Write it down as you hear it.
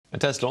A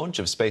test launch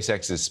of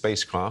SpaceX's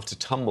spacecraft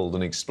tumbled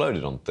and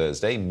exploded on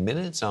Thursday,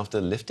 minutes after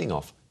lifting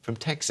off from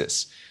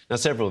Texas. Now,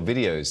 several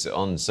videos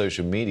on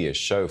social media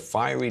show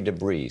fiery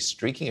debris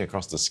streaking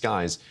across the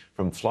skies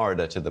from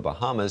Florida to the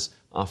Bahamas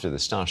after the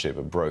Starship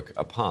broke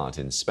apart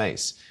in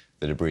space.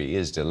 The debris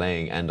is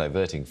delaying and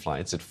diverting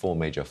flights at 4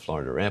 major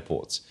Florida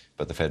airports,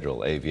 but the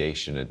Federal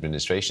Aviation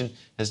Administration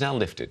has now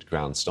lifted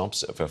ground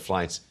stops for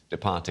flights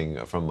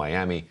departing from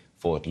Miami,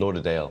 Fort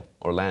Lauderdale,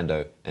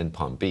 Orlando, and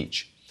Palm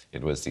Beach.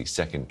 It was the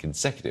second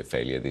consecutive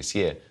failure this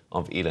year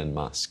of Elon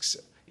Musk's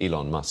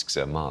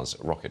Mars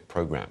rocket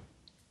program.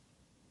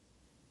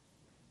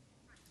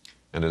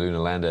 And a lunar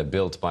lander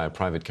built by a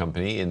private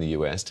company in the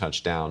US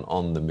touched down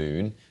on the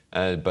moon,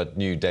 but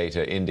new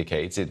data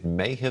indicates it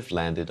may have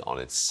landed on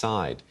its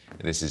side.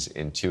 This is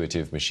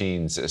Intuitive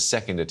Machines'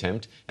 second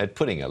attempt at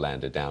putting a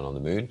lander down on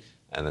the moon,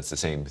 and that's the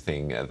same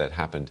thing that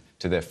happened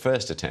to their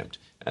first attempt.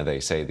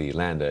 They say the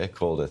lander,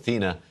 called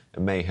Athena,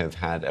 may have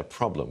had a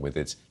problem with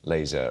its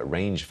laser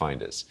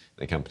rangefinders.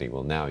 The company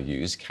will now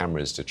use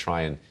cameras to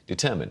try and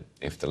determine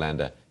if the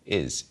lander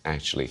is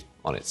actually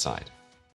on its side.